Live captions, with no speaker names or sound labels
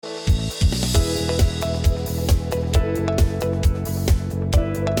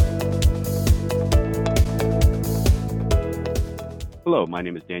Hello, my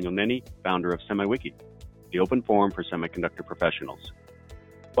name is Daniel Nenny, founder of SemiWiki, the open forum for semiconductor professionals.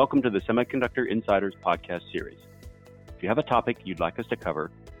 Welcome to the Semiconductor Insiders podcast series. If you have a topic you'd like us to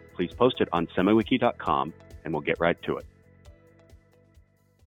cover, please post it on semiwiki.com and we'll get right to it.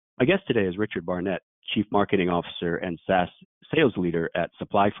 My guest today is Richard Barnett, Chief Marketing Officer and SaaS Sales Leader at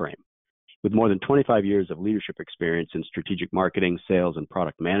Sypplyframe. With more than 25 years of leadership experience in strategic marketing, sales, and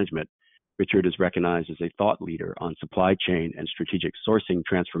product management, Richard is recognized as a thought leader on supply chain and strategic sourcing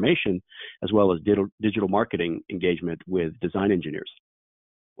transformation, as well as digital marketing engagement with design engineers.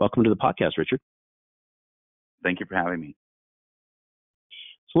 Welcome to the podcast, Richard. Thank you for having me.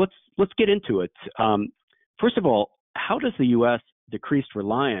 So let's get into it. First of all, how does the U.S. decreased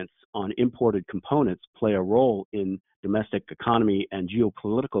reliance on imported components play a role in domestic economy and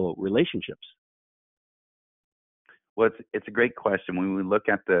geopolitical relationships? Well, it's a great question. When we look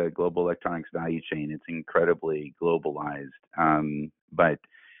at the global electronics value chain, it's incredibly globalized, but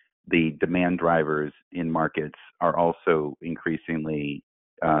the demand drivers in markets are also increasingly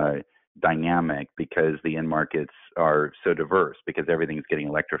dynamic because the end markets are so diverse, because everything's getting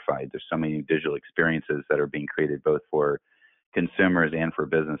electrified. There's so many digital experiences that are being created both for consumers and for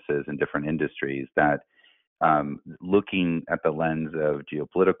businesses in different industries that looking at the lens of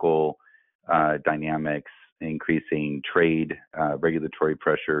geopolitical dynamics, increasing trade, regulatory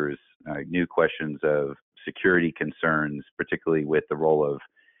pressures, new questions of security concerns, particularly with the role of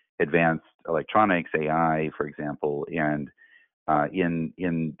advanced electronics, AI, for example, and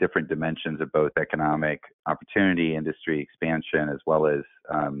in different dimensions of both economic opportunity, industry expansion, as well as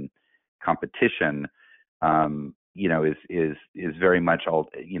competition, is very much all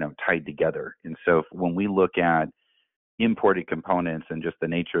tied together. And so when we look at imported components and just the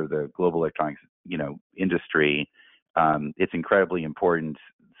nature of the global electronics, industry, it's incredibly important,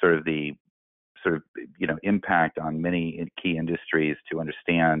 the impact on many key industries to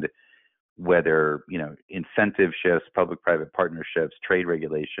understand whether, incentive shifts, public-private partnerships, trade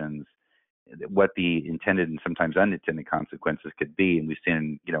regulations, what the intended and sometimes unintended consequences could be. And we've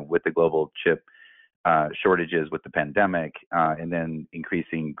seen, with the global chip shortages with the pandemic, and then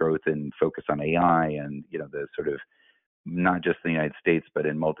increasing growth and focus on AI and, the sort of not just in the United States, but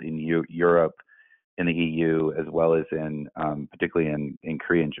in Europe, in the EU, as well as in particularly in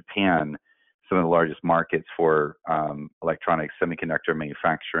Korea and Japan, some of the largest markets for electronic semiconductor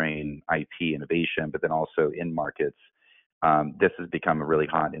manufacturing, IP innovation, but then also in markets. This has become a really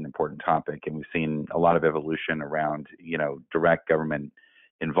hot and important topic, and we've seen a lot of evolution around, direct government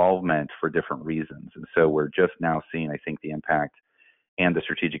involvement for different reasons. And so we're just now seeing, I think, the impact and the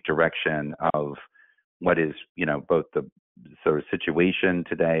strategic direction of what is, both the sort of situation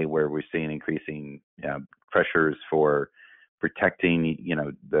today where we're seeing increasing pressures for protecting,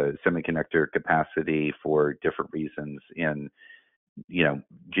 the semiconductor capacity for different reasons in,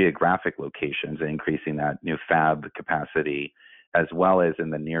 geographic locations and increasing that new fab capacity, as well as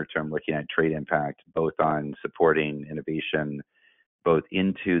in the near term looking at trade impact, both on supporting innovation, both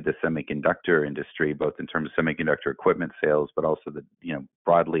into the semiconductor industry, both in terms of semiconductor equipment sales, but also the,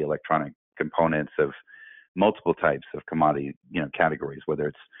 broadly electronic components of multiple types of commodity, categories, whether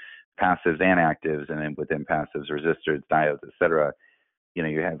it's passives and actives, and then within passives, resistors, diodes, et cetera.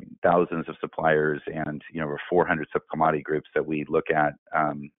 You have thousands of suppliers and, over 400 sub-commodity groups that we look at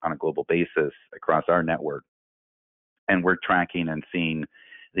on a global basis across our network. And we're tracking and seeing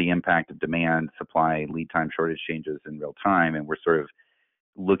the impact of demand, supply, lead time, shortage changes in real time. And we're sort of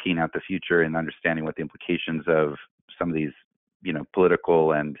looking at the future and understanding what the implications of some of these,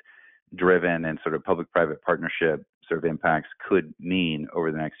 political and driven and sort of public-private partnership sort of impacts could mean over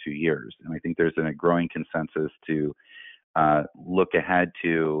the next few years. And I think there's a growing consensus to look ahead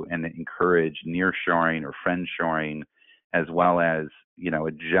to and encourage nearshoring or friendshoring, as well as,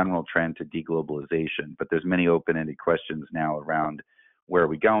 a general trend to deglobalization. But there's many open-ended questions now around where are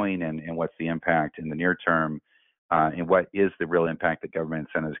we going and what's the impact in the near term, and what is the real impact that government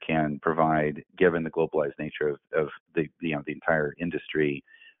incentives can provide given the globalized nature of the entire industry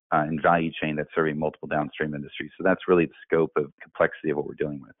and value chain that's serving multiple downstream industries. So that's really the scope of complexity of what we're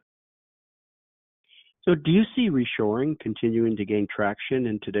dealing with. So do you see reshoring continuing to gain traction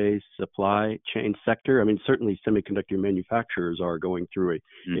in today's supply chain sector? I mean, certainly semiconductor manufacturers are going through a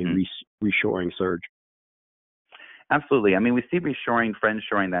reshoring surge. Absolutely. I mean, we see reshoring,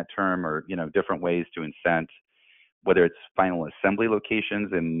 friendshoring, that term, or, different ways to incent, whether it's final assembly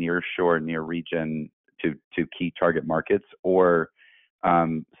locations in near shore, near region to key target markets, or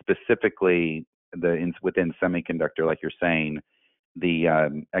specifically within semiconductor, like you're saying,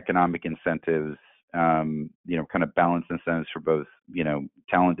 the economic incentives, kind of balance incentives for both,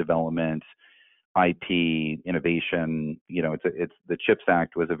 talent development, IP innovation. It's the CHIPS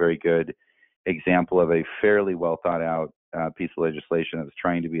Act was a very good example of a fairly well thought out piece of legislation that was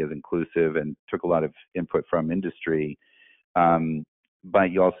trying to be as inclusive and took a lot of input from industry.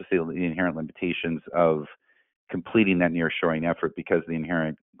 But you also see the inherent limitations of completing that nearshoring effort because of the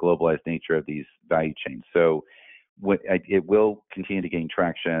inherent globalized nature of these value chains. So it will continue to gain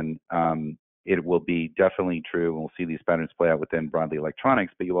traction. It will be definitely true, and we'll see these patterns play out within broadly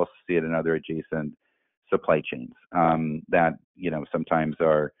electronics, but you'll also see it in other adjacent supply chains that sometimes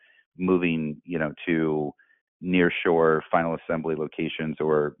are moving to nearshore final assembly locations,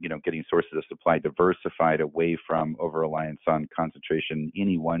 or getting sources of supply diversified away from over-reliance on concentration in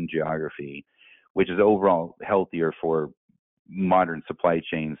any one geography, which is overall healthier for modern supply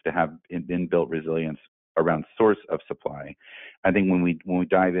chains to have inbuilt resilience around source of supply. I think when we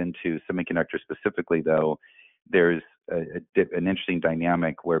dive into semiconductor specifically, though, there's an interesting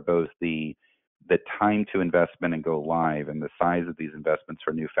dynamic where both the time to investment and go live and the size of these investments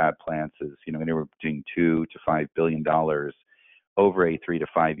for new fab plants is anywhere between $2 to $5 billion over a 3 to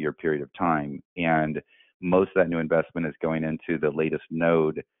 5 year period of time, and most of that new investment is going into the latest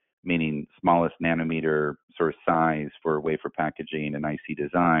node, meaning smallest nanometer sort of size for wafer packaging and IC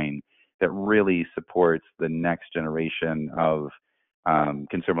design that really supports the next generation of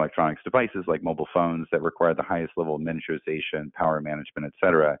consumer electronics devices like mobile phones that require the highest level of miniaturization, power management, et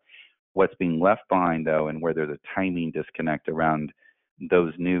cetera. What's being left behind, though, and where there's a timing disconnect around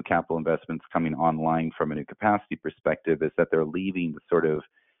those new capital investments coming online from a new capacity perspective, is that they're leaving the sort of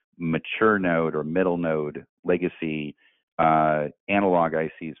mature node or middle node legacy analog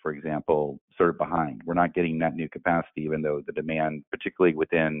ICs, for example, sort of behind. We're not getting that new capacity, even though the demand, particularly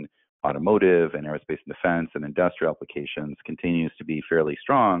within automotive and aerospace and defense and industrial applications, continues to be fairly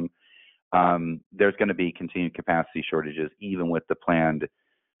strong. There's going to be continued capacity shortages, even with the planned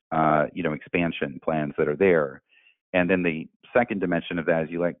expansion plans that are there. And then the second dimension of that is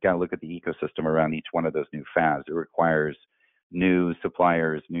you got to look at the ecosystem around each one of those new fabs. It requires new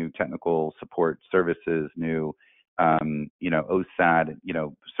suppliers, new technical support services, new OSAT,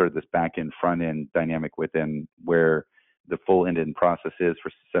 sort of this back end, front end dynamic within where the full end-to-end process is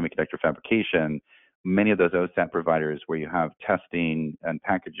for semiconductor fabrication. Many of those OSAT providers where you have testing and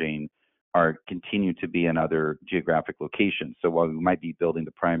packaging are continue to be in other geographic locations. So while we might be building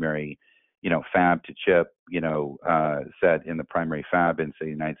the primary, fab to chip, set in the primary fab in, say,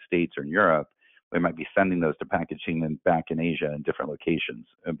 the United States or in Europe, we might be sending those to packaging and back in Asia in different locations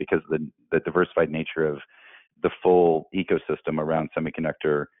because of the diversified nature of the full ecosystem around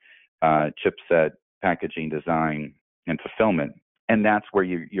semiconductor chipset, packaging, design, and fulfillment. And that's where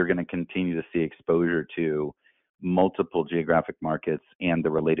you're going to continue to see exposure to multiple geographic markets and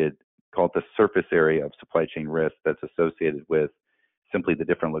the related, call it the surface area of supply chain risk that's associated with simply the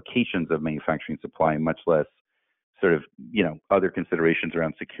different locations of manufacturing supply, much less sort of, other considerations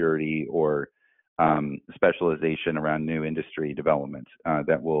around security or specialization around new industry development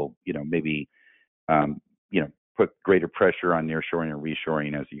that will, maybe, put greater pressure on nearshoring or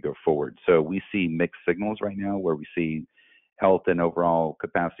reshoring as you go forward. So we see mixed signals right now where we see health and overall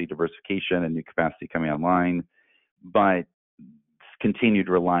capacity diversification and new capacity coming online, but continued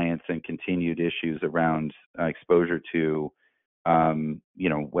reliance and continued issues around exposure to,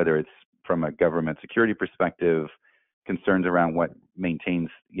 whether it's from a government security perspective, concerns around what maintains,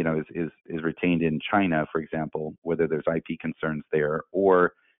 is retained in China, for example, whether there's IP concerns there,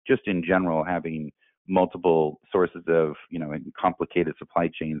 or just in general having multiple sources of, and complicated supply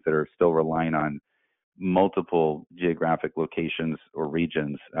chains that are still relying on multiple geographic locations or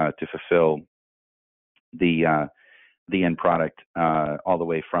regions to fulfill the end product, all the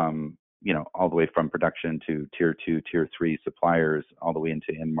way from production to tier 2, tier 3 suppliers, all the way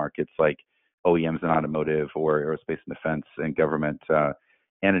into end markets like OEMs and automotive or aerospace and defense and government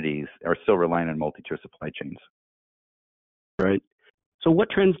entities are still relying on multi-tier supply chains. Right. So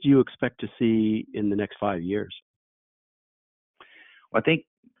what trends do you expect to see in the next 5 years? Well, I think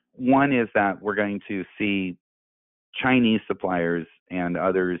one is that we're going to see Chinese suppliers and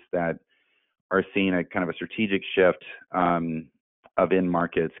others that are seeing a kind of a strategic shift of end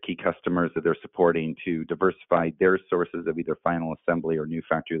markets, key customers that they're supporting to diversify their sources of either final assembly or new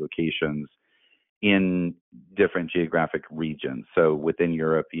factory locations in different geographic regions. So within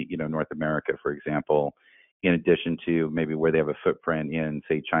Europe, North America, for example, in addition to maybe where they have a footprint in,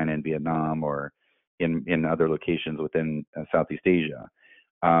 say, China and Vietnam, or in other locations within Southeast Asia.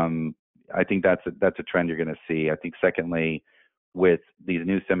 I think that's a trend you're going to see. I think secondly, with these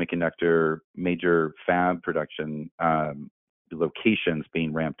new semiconductor major fab production locations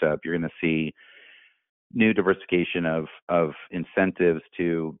being ramped up, you're going to see new diversification of incentives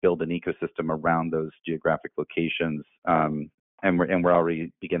to build an ecosystem around those geographic locations. And we're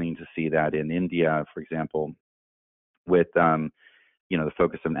already beginning to see that in India, for example, with the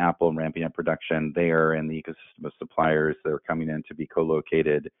focus on Apple and ramping up production there, and the ecosystem of suppliers that are coming in to be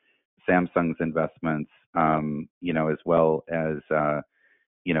co-located. Samsung's investments, as well as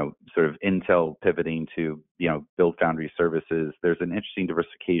sort of Intel pivoting to build foundry services. There's an interesting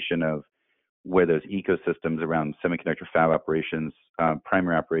diversification of where those ecosystems around semiconductor fab operations,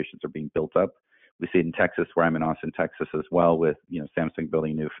 primary operations, are being built up. We see it in Texas, where I'm in Austin, Texas, as well, with Samsung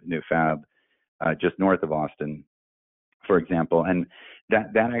building new fab just north of Austin, for example. And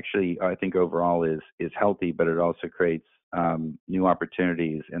that actually, I think, overall is healthy, but it also creates new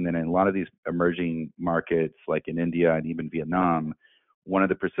opportunities. And then in a lot of these emerging markets, like in India and even Vietnam, one of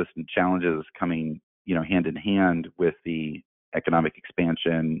the persistent challenges coming hand in hand with the economic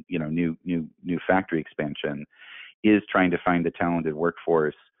expansion, new factory expansion, is trying to find the talented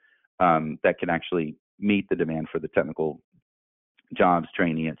workforce that can actually meet the demand for the technical jobs,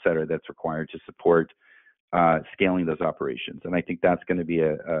 training, et cetera, that's required to support scaling those operations. And I think that's going to be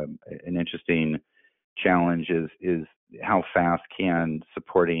an interesting challenge, is how fast can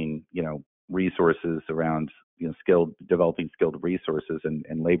supporting resources around developing skilled resources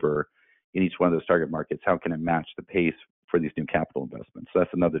and labor in each one of those target markets, how can it match the pace for these new capital investments? So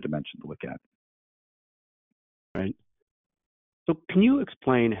that's another dimension to look at. Right. So can you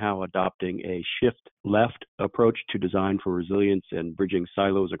explain how adopting a shift left approach to design for resilience and bridging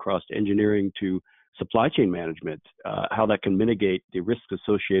silos across engineering to supply chain management, how that can mitigate the risks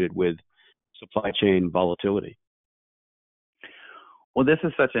associated with supply chain volatility? Well, this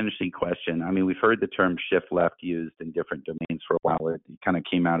is such an interesting question. I mean, we've heard the term shift left used in different domains for a while. It kind of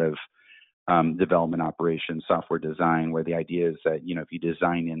came out of development operations, software design, where the idea is that, if you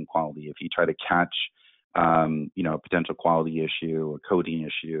design in quality, if you try to catch, a potential quality issue, a coding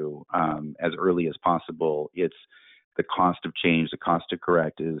issue, as early as possible, it's the cost of change, the cost to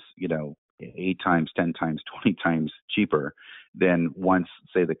correct is, 8 times, 10 times, 20 times cheaper than once,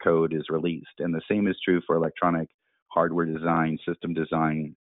 say, the code is released. And the same is true for electronic hardware design, system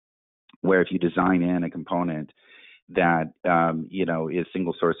design, where if you design in a component that is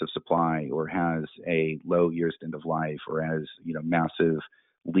single source of supply, or has a low years end of life, or has massive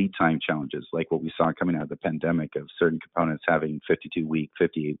lead time challenges, like what we saw coming out of the pandemic, of certain components having 52-week,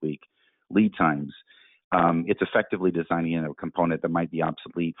 58-week lead times, it's effectively designing in a component that might be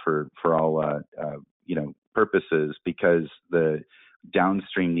obsolete for all purposes, because the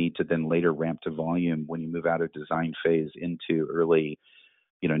downstream need to then later ramp to volume when you move out of design phase into early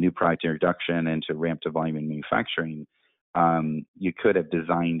new product introduction and to ramp to volume in manufacturing. You could have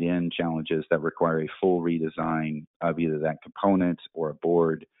designed in challenges that require a full redesign of either that component or a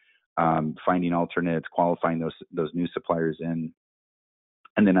board, finding alternates, qualifying those new suppliers in,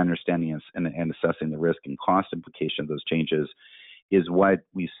 and then understanding and assessing the risk and cost implication of those changes, is what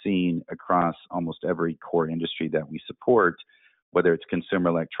we've seen across almost every core industry that we support, whether it's consumer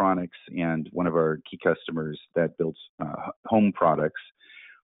electronics, and one of our key customers that builds home products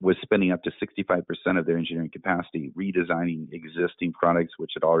was spending up to 65% of their engineering capacity redesigning existing products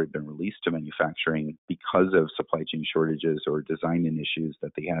which had already been released to manufacturing because of supply chain shortages or design-in issues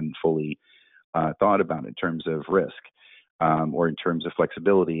that they hadn't fully thought about in terms of risk, or in terms of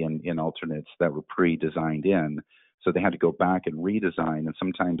flexibility in alternates that were pre-designed in. So they had to go back and redesign, and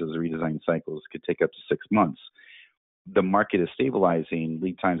sometimes those redesign cycles could take up to 6 months. The market is stabilizing,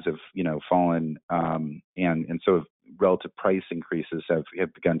 lead times have fallen, and so relative price increases have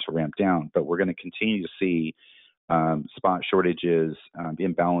begun to ramp down. But we're going to continue to see spot shortages,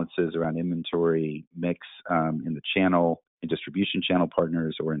 imbalances around inventory mix in the channel, in distribution channel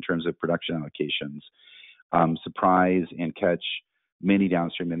partners, or in terms of production allocations, surprise and catch many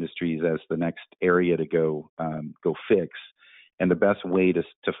downstream industries as the next area to go fix. And the best way to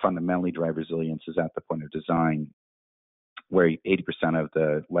fundamentally drive resilience is at the point of design, where 80% of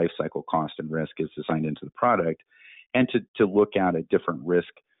the life cycle cost and risk is designed into the product, and to look at a different risk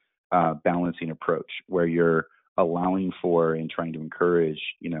balancing approach, where you're allowing for and trying to encourage,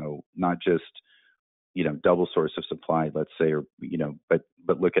 not just, double source of supply, let's say, or,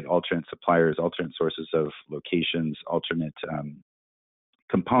 but look at alternate suppliers, alternate sources of locations, alternate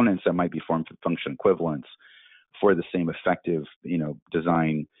components that might be form function equivalents for the same effective,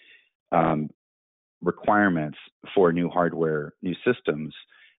 design requirements for new hardware, new systems.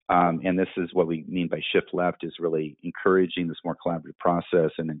 And this is what we mean by shift left, is really encouraging this more collaborative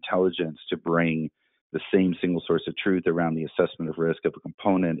process and intelligence to bring the same single source of truth around the assessment of risk of a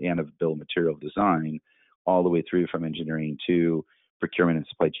component and of bill of material design, all the way through from engineering to procurement and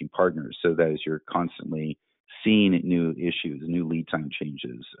supply chain partners, so that as you're constantly seeing new issues, new lead time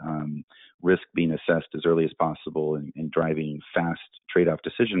changes, risk being assessed as early as possible, and driving fast trade-off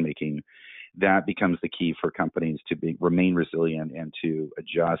decision making, that becomes the key for companies to remain resilient and to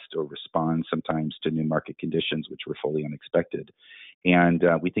adjust or respond sometimes to new market conditions, which were fully unexpected. And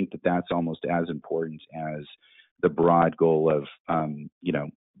we think that that's almost as important as the broad goal of,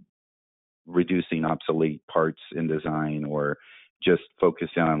 reducing obsolete parts in design, or just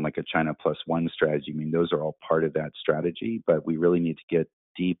focusing on like a China plus one strategy. I mean, those are all part of that strategy, but we really need to get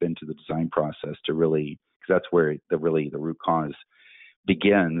deep into the design process to really, because that's where the root cause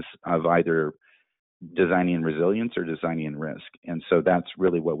begins of either designing in resilience or designing in risk. And so that's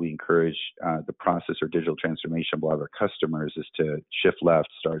really what we encourage the process or digital transformation of a lot of our customers is to shift left,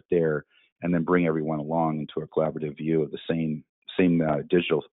 start there, and then bring everyone along into a collaborative view of the same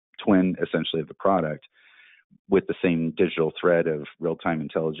digital twin, essentially, of the product, with the same digital thread of real-time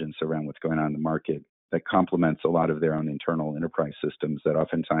intelligence around what's going on in the market that complements a lot of their own internal enterprise systems that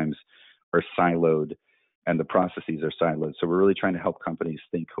oftentimes are siloed and the processes are siloed. So we're really trying to help companies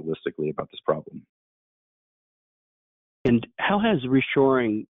think holistically about this problem. And how has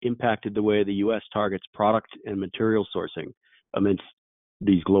reshoring impacted the way the U.S. targets product and material sourcing amidst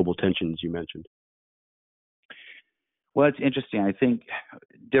these global tensions you mentioned? Well, it's interesting. I think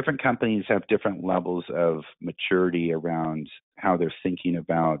different companies have different levels of maturity around how they're thinking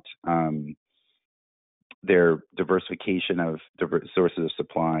about their diversification of sources of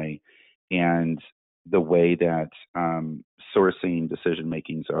supply and the way that sourcing decision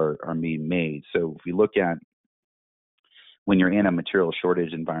makings are being made. So if we look at when you're in a material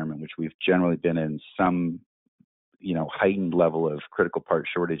shortage environment, which we've generally been in some, heightened level of critical part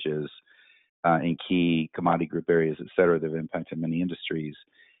shortages in key commodity group areas, et cetera, that have impacted many industries.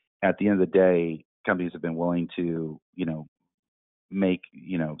 At the end of the day, companies have been willing to, make,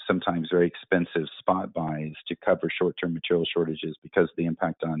 sometimes very expensive spot buys to cover short-term material shortages because the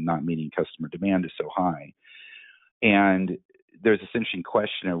impact on not meeting customer demand is so high. And there's this interesting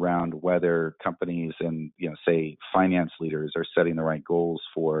question around whether companies and, say, finance leaders are setting the right goals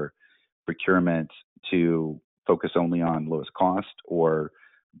for procurement to focus only on lowest cost or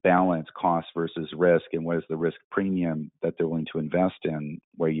balance cost versus risk, and what is the risk premium that they're willing to invest in,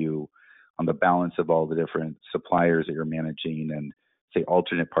 where you, on the balance of all the different suppliers that you're managing and, say,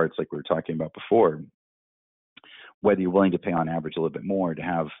 alternate parts like we were talking about before, whether you're willing to pay on average a little bit more to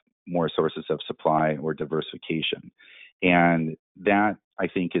have more sources of supply or diversification. And that, I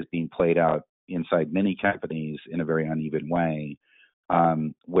think, is being played out inside many companies in a very uneven way,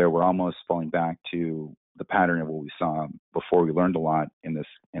 where we're almost falling back to the pattern of what we saw before we learned a lot in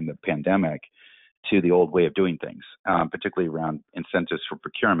the pandemic, to the old way of doing things, particularly around incentives for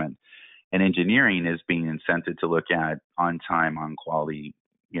procurement. And engineering is being incented to look at on time, on quality,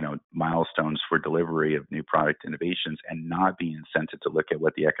 milestones for delivery of new product innovations, and not being incented to look at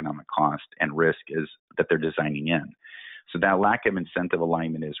what the economic cost and risk is that they're designing in. So that lack of incentive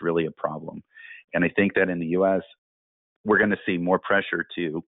alignment is really a problem. And I think that in the U.S., we're going to see more pressure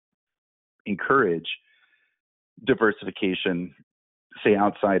to encourage diversification, say,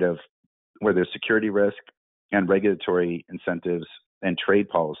 outside of where there's security risk and regulatory incentives and trade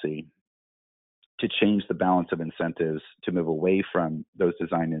policy, to change the balance of incentives to move away from those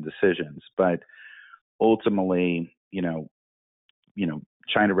design and decisions. But ultimately,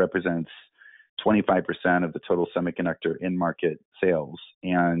 China represents 25% of the total semiconductor in-market sales.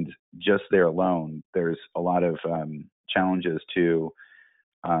 And just there alone, there's a lot of challenges to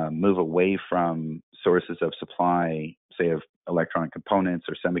move away from sources of supply, say, of electronic components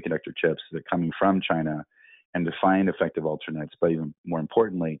or semiconductor chips that are coming from China, and to find effective alternates, but even more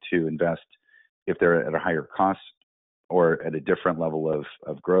importantly, to invest if they're at a higher cost or at a different level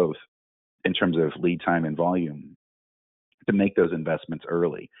of growth in terms of lead time and volume, to make those investments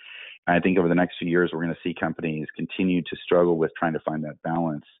early. And I think over the next few years, we're going to see companies continue to struggle with trying to find that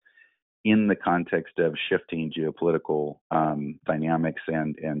balance in the context of shifting geopolitical dynamics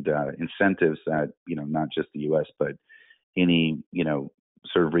and incentives that, not just the U.S., but any,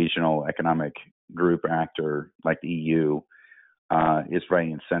 sort of regional economic group or actor like the EU is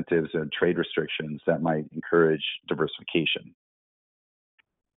writing incentives and trade restrictions that might encourage diversification.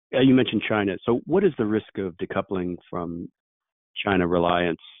 Yeah, you mentioned China. So what is the risk of decoupling from China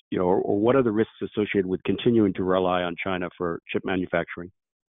reliance, or what are the risks associated with continuing to rely on China for chip manufacturing?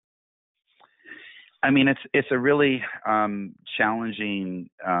 I mean, it's a really challenging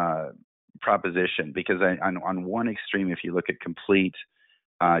proposition, because on one extreme, if you look at complete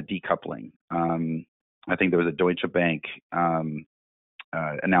decoupling, I think there was a Deutsche Bank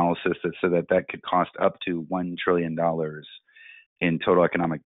analysis that said that could cost up to $1 trillion in total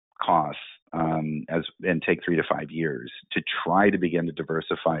economic costs and take 3 to 5 years to try to begin to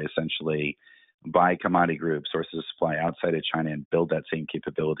diversify, essentially buy commodity groups, sources of supply outside of China, and build that same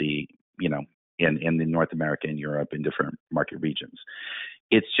capability, in the North America and Europe in different market regions.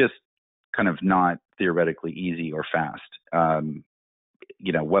 It's just kind of not theoretically easy or fast.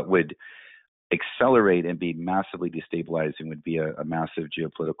 What would accelerate and be massively destabilizing would be a massive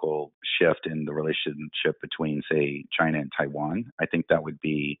geopolitical shift in the relationship between, say, China and Taiwan. I think that would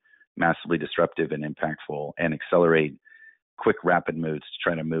be massively disruptive and impactful and accelerate quick, rapid moves to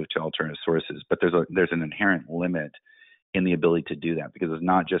try to move to alternative sources. But there's an inherent limit in the ability to do that, because it's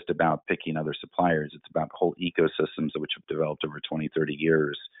not just about picking other suppliers. It's about whole ecosystems which have developed over 20, 30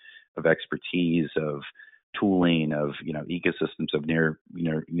 years of expertise, of tooling, of ecosystems of near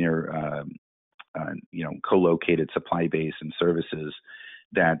co-located supply base and services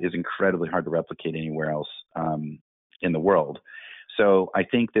that is incredibly hard to replicate anywhere else in the world. So I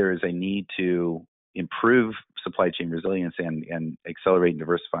think there is a need to improve supply chain resilience and accelerate and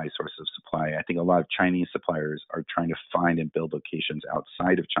diversify sources of supply. I think a lot of Chinese suppliers are trying to find and build locations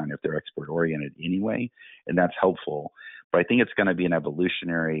outside of China if they're export oriented anyway, and that's helpful. But I think it's going to be an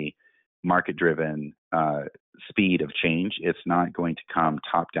evolutionary, market-driven speed of change. It's not going to come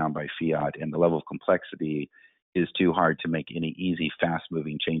top-down by fiat, and the level of complexity is too hard to make any easy,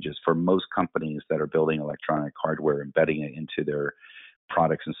 fast-moving changes for most companies that are building electronic hardware, embedding it into their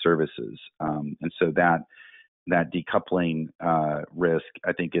products and services. And so that decoupling risk,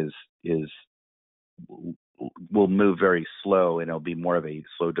 I think, will move very slow, and it'll be more of a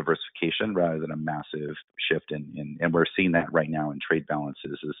slow diversification rather than a massive shift and we're seeing that right now in trade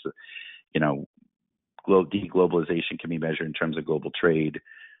balances. Deglobalization can be measured in terms of global trade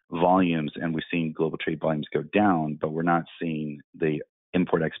volumes, and we've seen global trade volumes go down, but we're not seeing the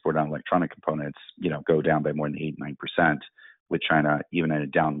import-export on electronic components, go down by more than 8-9% with China, even in a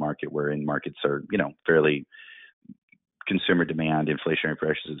down market wherein markets are, fairly consumer demand, inflationary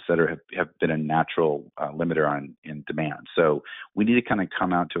pressures, et cetera, have been a natural limiter in demand. So we need to kind of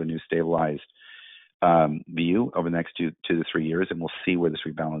come out to a new stabilized view over the next 2 to 3 years, and we'll see where this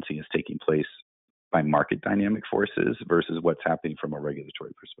rebalancing is taking place by market dynamic forces versus what's happening from a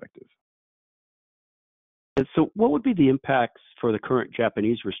regulatory perspective. And so what would be the impacts for the current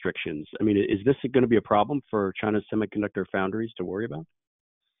Japanese restrictions? I mean, is this going to be a problem for China's semiconductor foundries to worry about?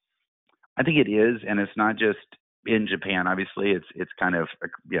 I think it is, and it's not just in Japan. Obviously, it's kind of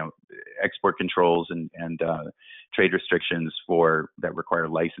export controls and trade restrictions that require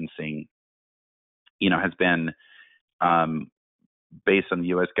licensing. Has been based on the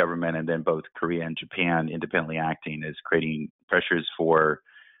U.S. government, and then both Korea and Japan independently acting, is creating pressures for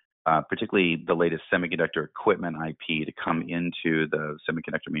particularly the latest semiconductor equipment IP to come into the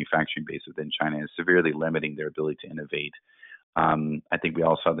semiconductor manufacturing base within China, is severely limiting their ability to innovate. I think we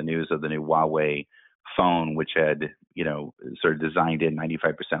all saw the news of the new Huawei phone, which had, sort of designed in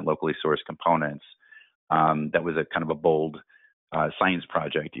 95% locally sourced components. That was a kind of a bold science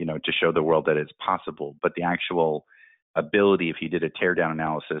project, to show the world that it's possible. But the actual ability, if you did a teardown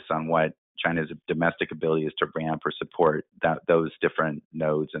analysis on what China's domestic ability is to ramp or support those different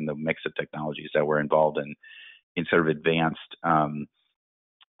nodes and the mix of technologies that were involved in sort of advanced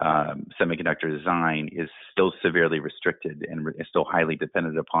semiconductor design, is still severely restricted and is still highly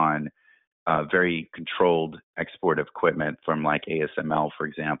dependent upon very controlled export of equipment from like ASML, for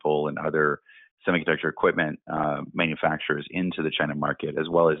example, and other semiconductor equipment manufacturers into the China market, as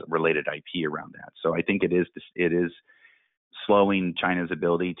well as related IP around that. So I think it is slowing China's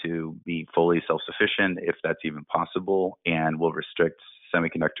ability to be fully self-sufficient, if that's even possible, and will restrict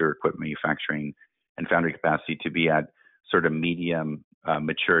semiconductor equipment manufacturing and foundry capacity to be at sort of medium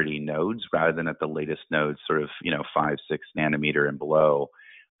maturity nodes rather than at the latest nodes, sort of 5-6 nanometer and below.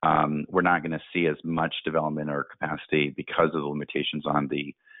 We're not going to see as much development or capacity because of the limitations on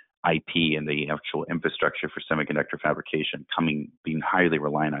the IP and the actual infrastructure for semiconductor fabrication being highly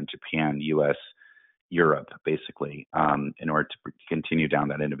reliant on Japan, US, Europe, basically, in order to continue down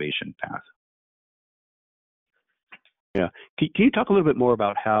that innovation path. Yeah. Can you talk a little bit more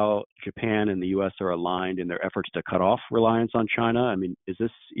about how Japan and the U.S. are aligned in their efforts to cut off reliance on China? I mean, is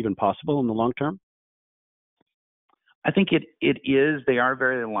this even possible in the long term? I think it is. They are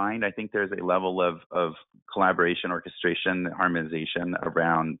very aligned. I think there's a level of collaboration, orchestration, harmonization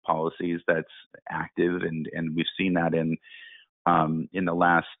around policies that's active, and we've seen that in the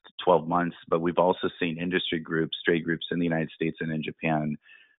last 12 months. But we've also seen industry groups, trade groups in the United States and in Japan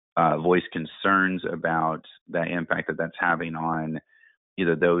voice concerns about the impact that's having on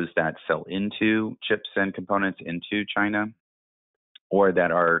either those that sell into chips and components into China, or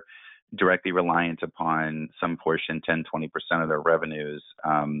that are directly reliant upon some portion, 10, 20% of their revenues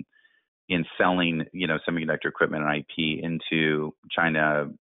in selling, semiconductor equipment and IP into China,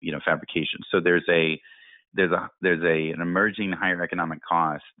 fabrication. So there's an emerging higher economic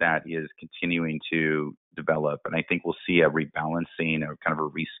cost that is continuing to develop, and I think we'll see a rebalancing or kind of a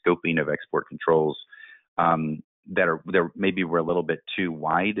rescoping of export controls that maybe were a little bit too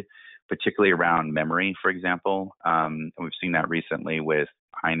wide, particularly around memory, for example. And we've seen that recently with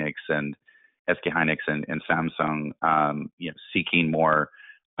Hynix and SK Hynix and Samsung, seeking more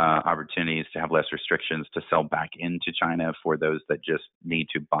opportunities to have less restrictions to sell back into China for those that just need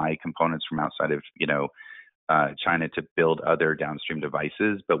to buy components from outside of, China to build other downstream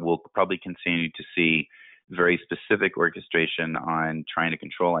devices. But we'll probably continue to see very specific orchestration on trying to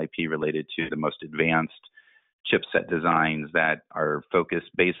control IP related to the most advanced chipset designs that are focused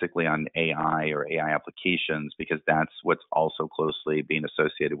basically on AI or AI applications, because that's what's also closely being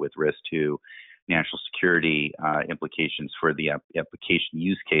associated with risk to national security implications for the application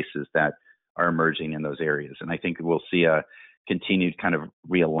use cases that are emerging in those areas. And I think we'll see a continued kind of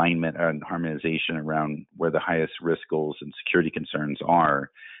realignment and harmonization around where the highest risk goals and security concerns are.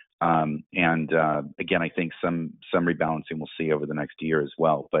 Again, I think some rebalancing we'll see over the next year as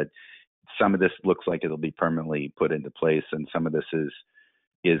well. But some of this looks like it'll be permanently put into place, and some of this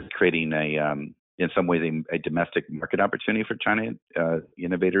is creating in some ways a domestic market opportunity for China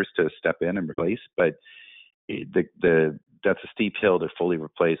innovators to step in and replace. But that's a steep hill to fully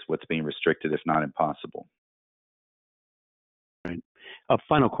replace what's being restricted, if not impossible. Right. A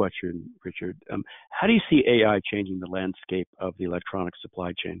final question, Richard. How do you see AI changing the landscape of the electronic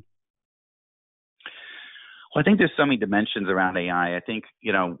supply chain? Well, I think there's so many dimensions around AI. I think,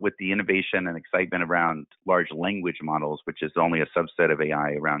 with the innovation and excitement around large language models, which is only a subset of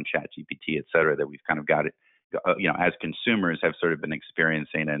AI around ChatGPT, et cetera, that we've kind of got it, as consumers have sort of been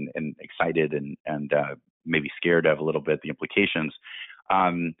experiencing and excited and maybe scared of a little bit the implications.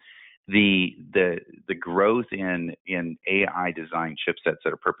 The growth in AI design chipsets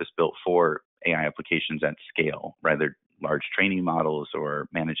that are purpose built for AI applications at scale, rather large training models or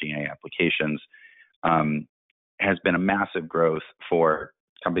managing AI applications, has been a massive growth for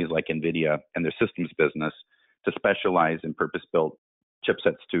companies like NVIDIA and their systems business to specialize in purpose-built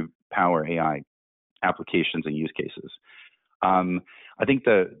chipsets to power AI applications and use cases. I think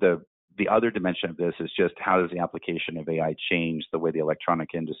the other dimension of this is just how does the application of AI change the way the electronic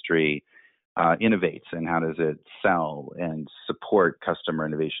industry innovates, and how does it sell and support customer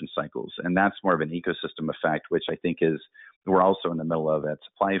innovation cycles? And that's more of an ecosystem effect, which I think we're also in the middle of at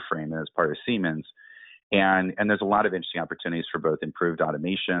Sypplyframe and as part of Siemens. And there's a lot of interesting opportunities for both improved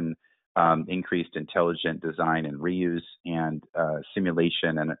automation, increased intelligent design and reuse, and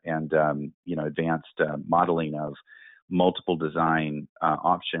simulation and advanced modeling of multiple design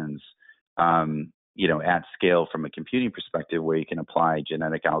options, at scale from a computing perspective, where you can apply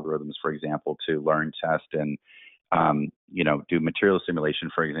genetic algorithms, for example, to learn, test, and do material simulation,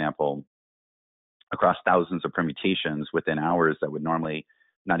 for example, across thousands of permutations within hours that would normally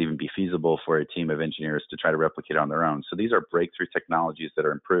not even be feasible for a team of engineers to try to replicate on their own. So these are breakthrough technologies that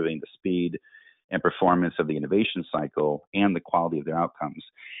are improving the speed and performance of the innovation cycle and the quality of their outcomes.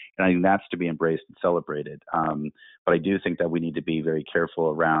 And I think that's to be embraced and celebrated. But I do think that we need to be very careful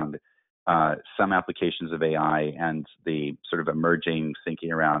around some applications of AI and the sort of emerging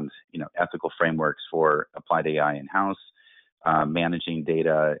thinking around, ethical frameworks for applied AI in-house, managing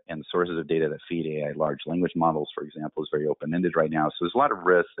data and sources of data that feed AI. Large language models, for example, is very open-ended right now. So there's a lot of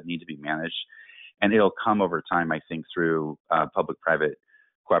risks that need to be managed, and it'll come over time, I think, through public-private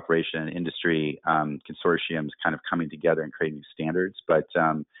cooperation and industry consortiums kind of coming together and creating standards. But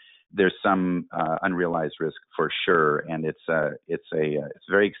there's some unrealized risk for sure, and it's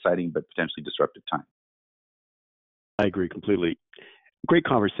very exciting but potentially disruptive time. I agree completely. Great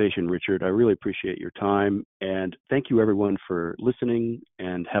conversation, Richard. I really appreciate your time, and thank you everyone for listening,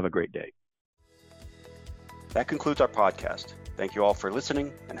 and have a great day. That concludes our podcast. Thank you all for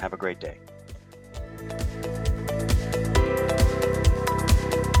listening, and have a great day.